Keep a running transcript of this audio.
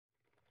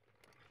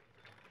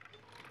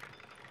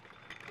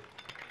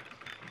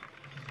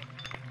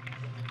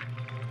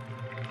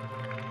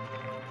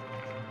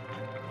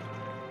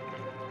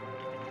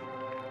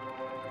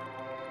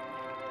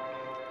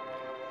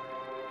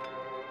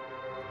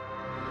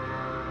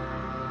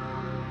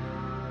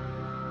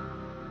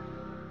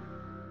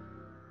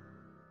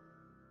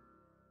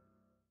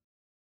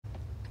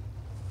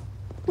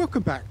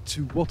Welcome back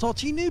to What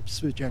Arty Noobs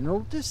for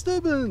General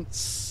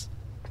Disturbance.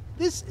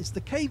 This is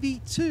the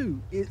KV-2.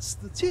 It's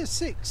the Tier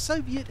 6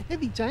 Soviet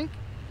heavy tank.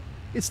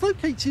 It's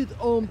located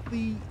on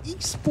the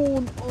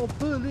eastbourne of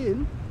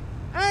Berlin,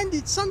 and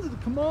it's under the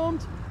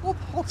command of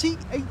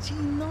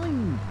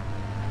hoti89.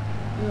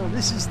 Now,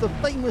 this is the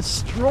famous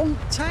strong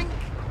tank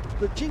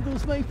that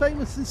Jingle's made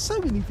famous in so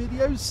many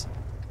videos.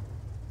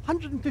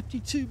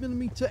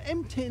 152mm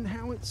M10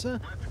 howitzer,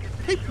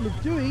 capable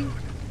of doing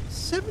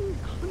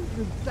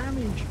 700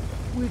 damage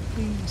with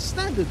the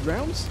standard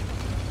rounds,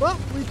 but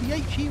with the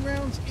HE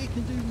rounds it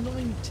can do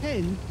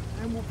 910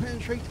 and will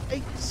penetrate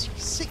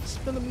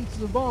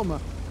 86mm of armour,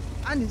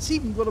 and it's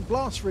even got a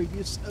blast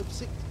radius of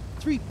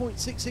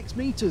 3.66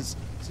 meters,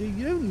 so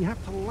you only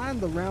have to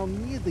land the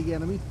round near the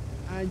enemy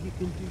and you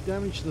can do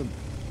damage to them.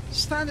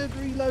 Standard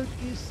reload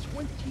is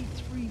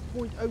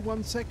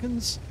 23.01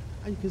 seconds,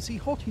 and you can see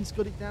Hoti's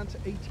got it down to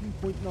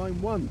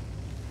 18.91.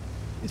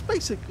 It's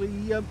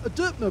basically a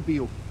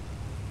dirtmobile.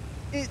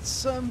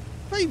 It's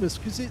famous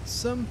because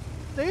it's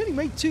they only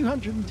made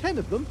 210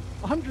 of them,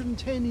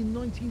 110 in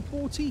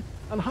 1940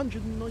 and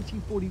 100 in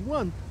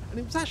 1941, and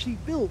it was actually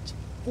built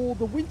for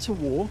the Winter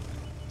War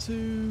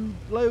to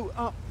blow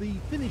up the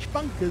Finnish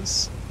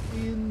bunkers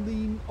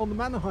on the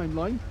Mannerheim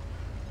line.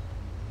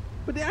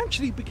 But it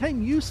actually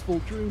became useful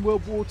during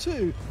World War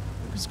II,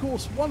 because of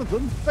course one of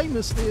them,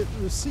 famously at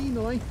the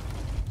Sinai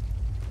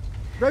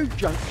road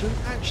junction,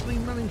 actually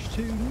managed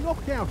to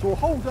knock out or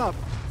hold up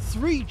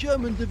 3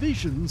 German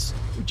divisions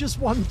with just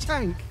one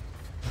tank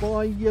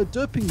by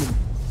derping them.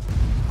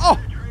 Oh,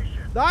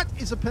 that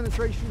is a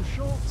penetration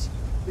shot.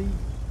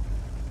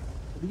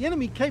 The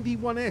enemy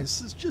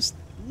KV-1S has just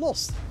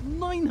lost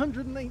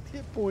 908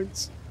 hit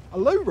points. A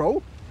low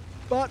roll,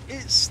 but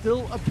it's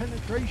still a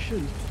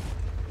penetration.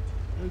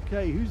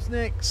 Okay, who's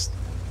next?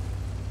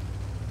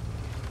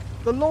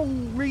 The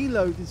long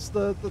reload is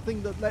the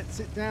thing that lets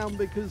it down,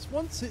 because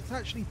once it's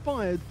actually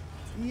fired,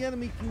 the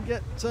enemy can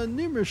get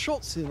numerous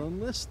shots in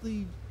unless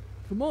the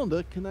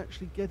commander can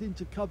actually get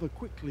into cover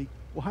quickly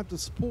or have the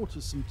support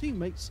of some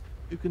teammates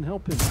who can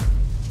help him.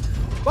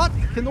 But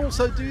it can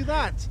also do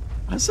that.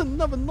 That's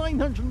another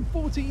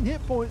 914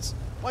 hit points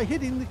by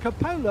hitting the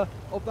cupola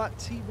of that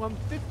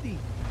T-150.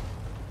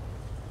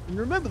 And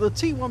remember, the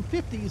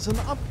T-150 is an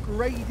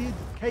upgraded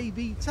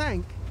KV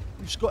tank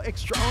which has got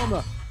extra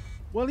armour.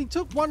 Well, he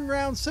took one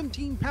round,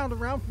 17 pound a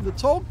round from the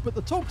TOG, but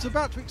the TOG's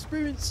about to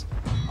experience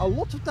a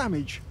lot of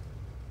damage.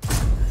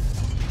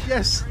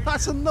 Yes,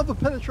 that's another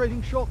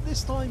penetrating shot,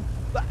 this time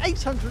the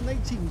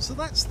 818, so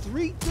that's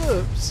 3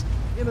 derps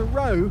in a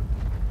row,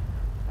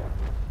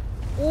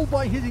 all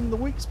by hitting the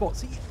weak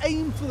spots. He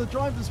aimed for the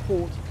driver's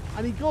port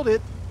and he got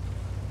it.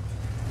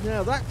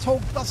 Now that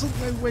TOG doesn't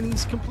know when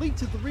he's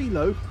completed the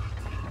reload,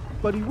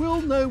 but he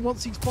will know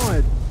once he's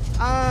fired.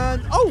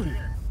 And oh,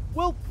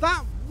 well,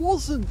 that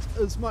wasn't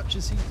as much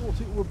as he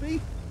thought it would be,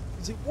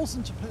 because it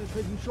wasn't a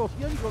penetrating shot.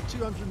 He only got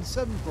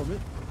 207 from it.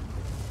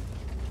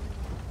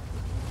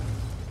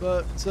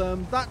 But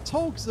that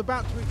TOG is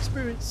about to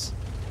experience,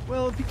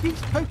 well, if he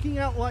keeps poking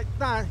out like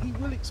that, he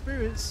will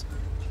experience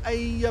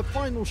a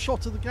final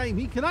shot of the game.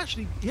 He can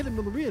actually hit him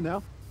in the rear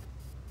now.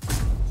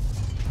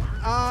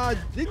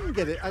 Didn't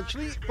get it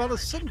actually, but a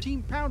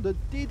 17 pounder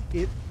did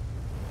hit.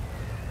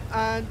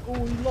 And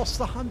oh, he lost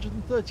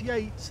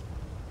 138.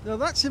 Now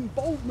that's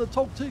emboldened the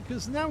TOG too,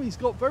 because now he's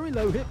got very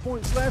low hit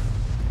points left.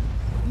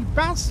 He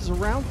bounces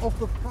around off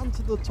the front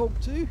of the TOG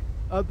 2,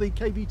 the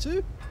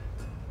KV-2.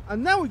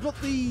 And now we've got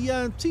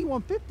the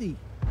T-150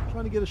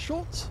 trying to get a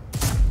shot.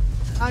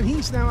 And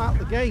he's now out of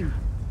the game.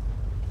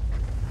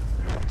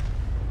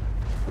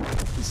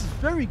 This is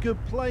very good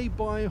play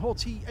by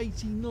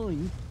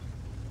hoti89.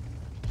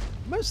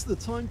 Most of the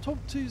time, TOG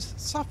 2s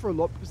suffer a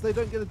lot because they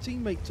don't get a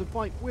teammate to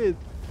fight with.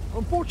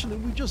 Unfortunately,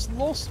 we just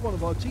lost one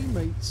of our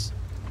teammates,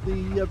 the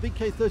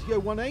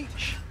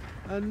VK3001H,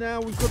 and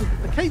now we've got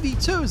a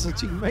KV-2 as a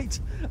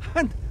teammate,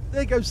 and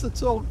there goes the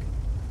TOG.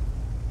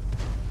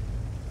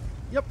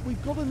 Yep,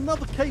 we've got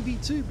another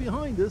KV-2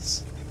 behind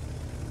us.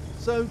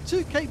 So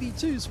 2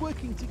 KV-2s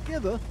working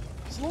together,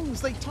 as long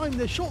as they time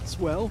their shots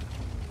well,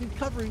 can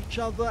cover each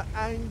other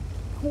and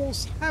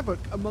cause havoc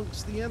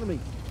amongst the enemy.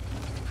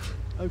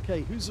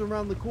 Okay, who's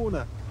around the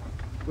corner?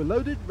 We're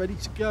loaded, ready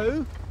to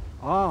go.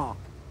 Ah,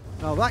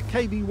 now that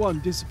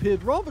KV-1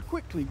 disappeared rather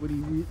quickly when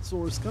he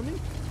saw us coming.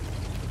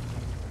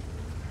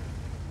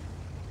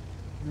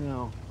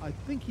 Now, I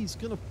think he's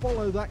going to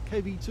follow that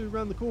KV-2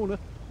 around the corner,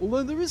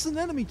 although there is an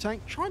enemy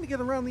tank trying to get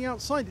around the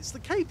outside. It's the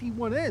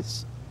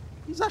KV-1S.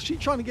 He's actually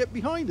trying to get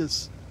behind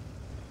us.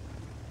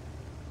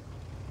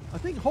 I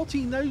think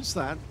Hoti knows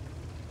that.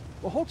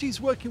 But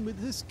Hoti's working with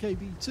this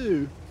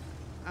KV-2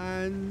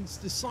 and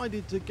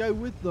decided to go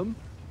with them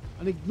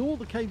and ignore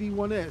the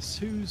KV-1S,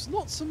 who's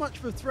not so much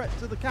of a threat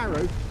to the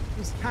Caro,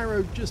 because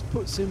Caro just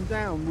puts him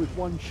down with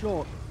one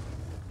shot.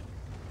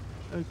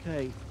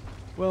 Okay,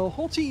 well,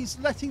 Hoti's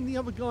letting the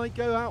other guy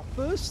go out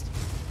first.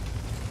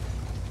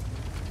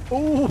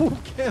 Oh,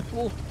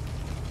 careful.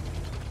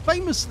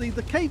 Famously,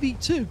 the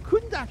KV-2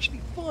 couldn't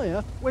actually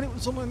fire when it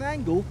was on an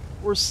angle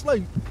or a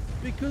slope,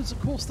 because,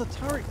 of course, the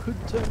turret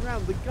couldn't turn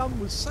around. The gun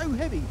was so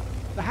heavy,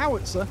 the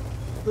howitzer,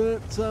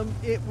 that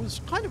it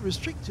was kind of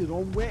restricted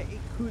on where it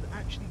could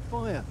actually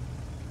fire.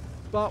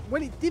 But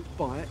when it did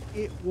fire,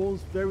 it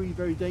was very,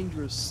 very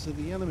dangerous to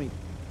the enemy.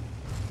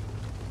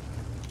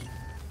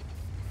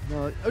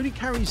 Now, it only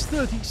carries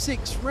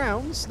 36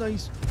 rounds. Now,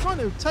 he's trying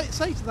to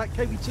say to that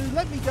KV-2,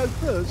 let me go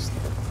first.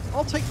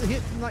 I'll take the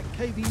hit from that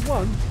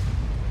KV-1.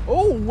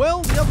 Oh,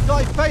 well, the other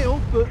guy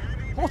failed, but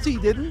Hoti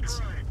didn't.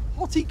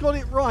 Hoti got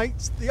it right,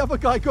 the other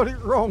guy got it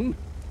wrong.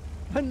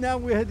 And now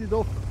we're headed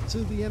off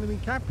to the enemy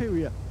cap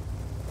area.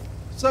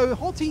 So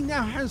Hoti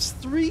now has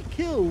 3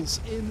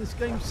 kills in this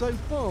game so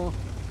far,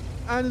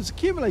 and has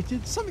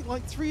accumulated something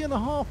like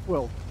 3.5,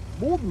 well,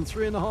 more than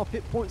 3.5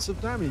 hit points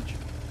of damage.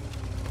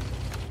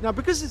 Now,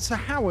 because it's a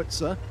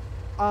howitzer,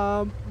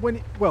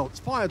 it's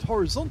fired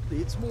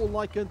horizontally, it's more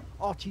like an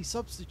Arty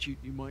substitute,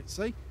 you might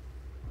say.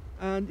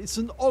 And it's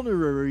an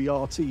honorary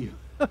Arty.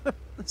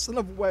 That's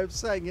another way of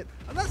saying it.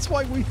 And that's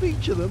why we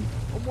feature them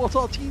on What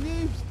Arty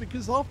Noobs,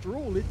 because after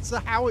all, it's a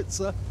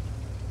howitzer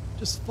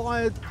just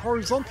fired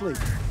horizontally.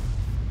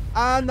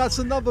 And that's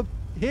another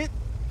hit,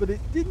 but it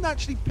didn't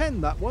actually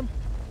pen that one.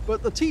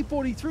 But the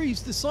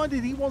T-43's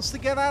decided he wants to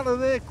get out of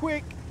there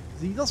quick.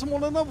 He doesn't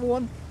want another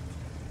one.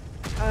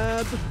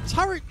 The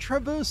turret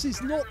traverse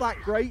is not that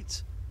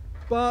great,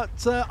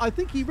 but I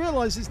think he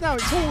realizes now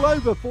it's all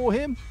over for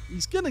him.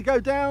 He's going to go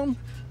down.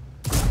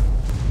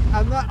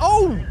 And that,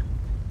 oh,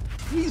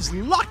 he's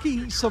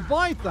lucky he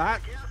survived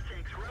that.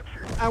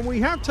 And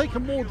we have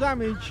taken more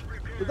damage,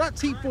 but that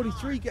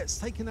T-43 gets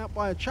taken out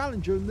by a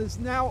Challenger, and there's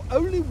now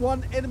only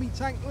one enemy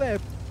tank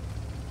left,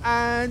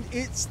 and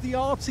it's the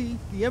Arty,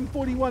 the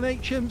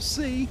M41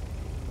 HMC.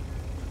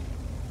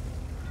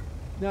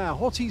 Now,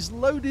 Hoti's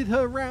loaded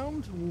her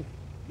round, or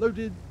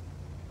loaded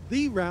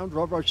the round,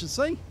 rather, I should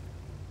say.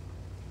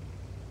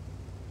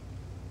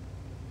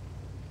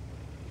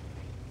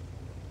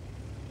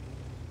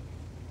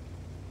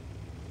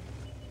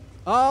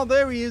 Ah,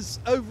 there he is,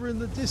 over in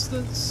the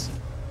distance.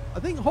 I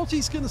think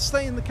Hoti's going to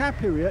stay in the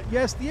cap area.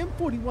 Yes, the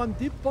M41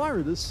 did fire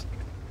at us,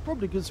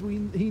 probably because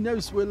he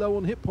knows we're low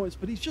on hit points,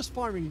 but he's just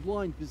firing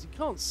blind because he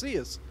can't see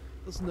us,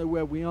 doesn't know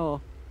where we are.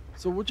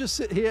 So we'll just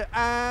sit here,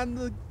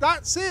 and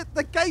that's it.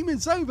 The game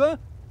is over,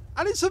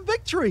 and it's a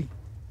victory.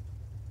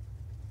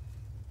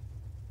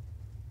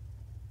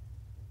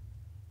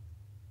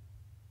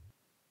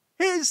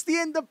 Here's the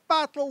end of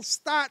battle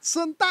stats,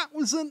 and that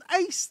was an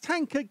ace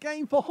tanker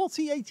game for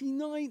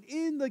hoti89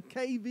 in the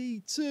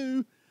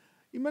KV-2.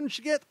 He managed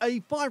to get a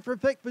 5 for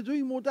effect for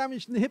doing more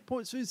damage than the hit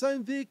points for his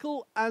own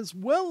vehicle, as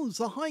well as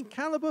a high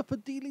caliber for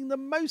dealing the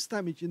most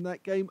damage in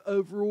that game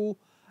overall,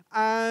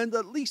 and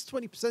at least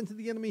 20% of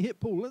the enemy hit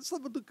pool. Let's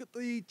have a look at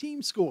the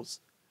team scores.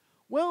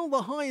 Well,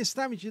 the highest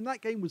damage in that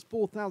game was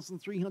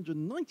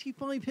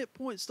 4,395 hit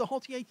points to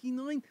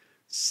hoti89.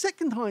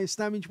 Second highest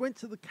damage went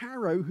to the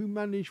Caro, who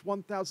managed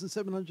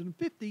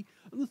 1,750,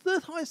 and the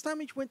third highest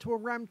damage went to a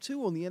Ram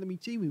 2 on the enemy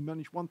team, who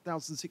managed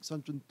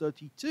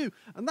 1,632,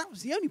 and that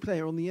was the only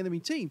player on the enemy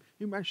team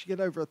who managed to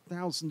get over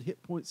 1,000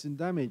 hit points in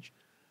damage.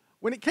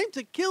 When it came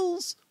to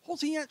kills,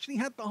 Hoti actually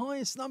had the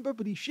highest number,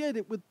 but he shared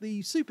it with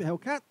the Super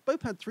Hellcat.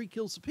 Both had 3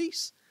 kills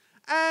apiece.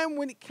 And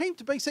when it came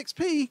to base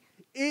XP,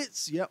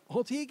 it's,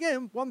 Hoti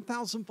again,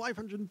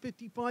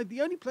 1,555.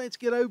 The only player to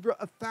get over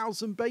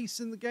 1,000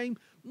 base in the game.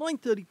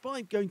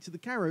 935 going to the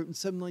Caro and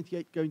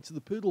 798 going to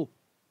the Poodle.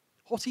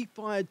 Hoti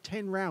fired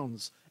 10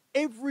 rounds.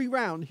 Every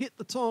round hit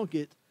the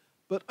target,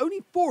 but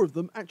only 4 of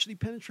them actually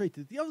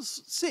penetrated. The other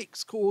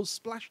 6 caused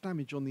splash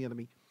damage on the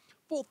enemy.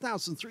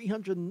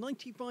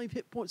 4,395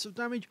 hit points of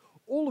damage,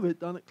 all of it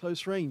done at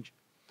close range.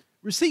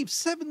 Received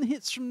 7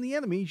 hits from the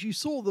enemies. You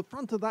saw the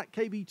front of that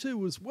KV-2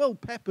 was well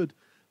peppered.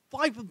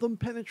 5 of them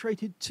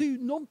penetrated, 2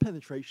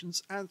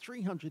 non-penetrations, and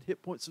 300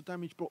 hit points of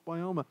damage blocked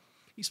by armor.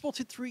 He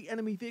spotted 3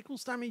 enemy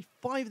vehicles, damaged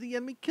 5 of the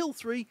enemy, killed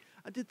 3,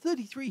 and did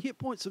 33 hit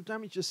points of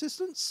damage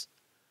assistance.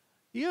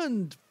 He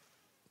earned,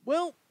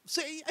 well,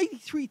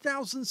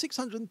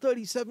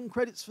 83,637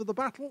 credits for the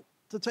battle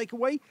to take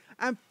away,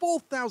 and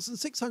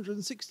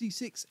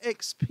 4,666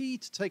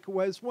 XP to take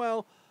away as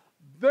well.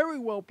 Very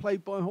well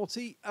played by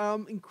Hoti.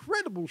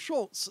 Incredible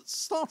shots at the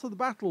start of the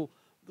battle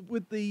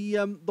with the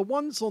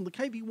ones on the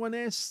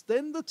KV-1S,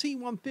 then the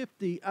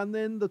T-150, and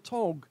then the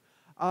TOG.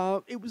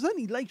 It was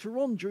only later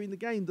on during the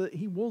game that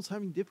he was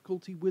having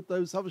difficulty with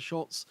those other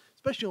shots,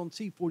 especially on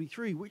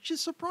T-43, which is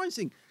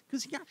surprising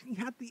because he actually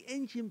had the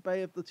engine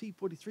bay of the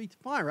T-43 to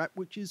fire at,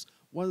 which is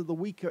one of the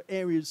weaker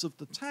areas of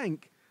the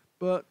tank,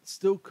 but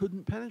still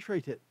couldn't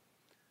penetrate it.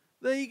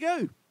 There you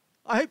go.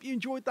 I hope you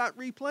enjoyed that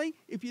replay.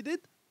 If you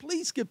did,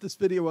 please give this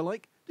video a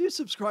like. Do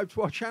subscribe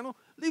to our channel.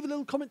 Leave a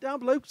little comment down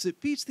below because it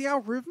feeds the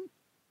algorithm.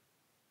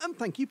 And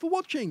thank you for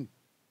watching.